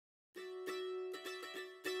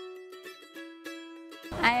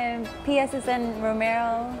I am PSSN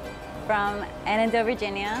Romero from Annandale,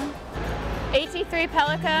 Virginia. AT3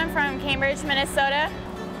 Pelican from Cambridge, Minnesota.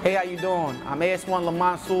 Hey, how you doing? I'm AS1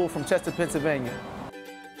 Lamont Sewell from Chester, Pennsylvania.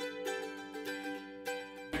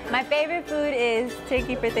 My favorite food is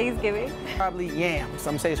turkey for Thanksgiving. Probably yams.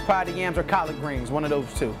 I'm gonna say it's probably yams or collard greens, one of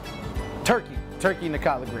those two. Turkey and the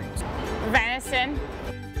collard greens. Venison.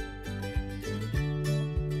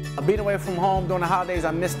 Being away from home during the holidays,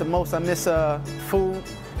 I miss the most. I miss food,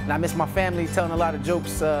 and I miss my family, telling a lot of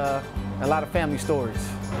jokes, a lot of family stories.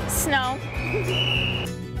 Snow.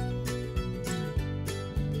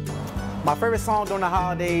 My favorite song during the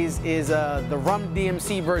holidays is the Rum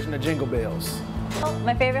DMC version of Jingle Bells.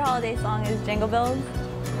 My favorite holiday song is Jingle Bells.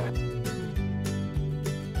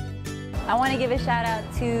 I want to give a shout out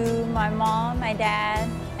to my mom, my dad,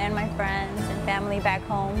 and my friends and family back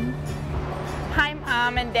home. Hi,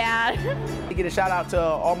 Mom and Dad. I give a shout out to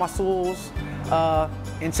all my Sewells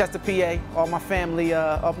in Chester, PA, all my family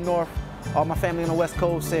up north, all my family on the West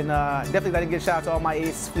Coast, and definitely got to give a shout out to all my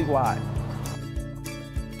aces fleet-wide.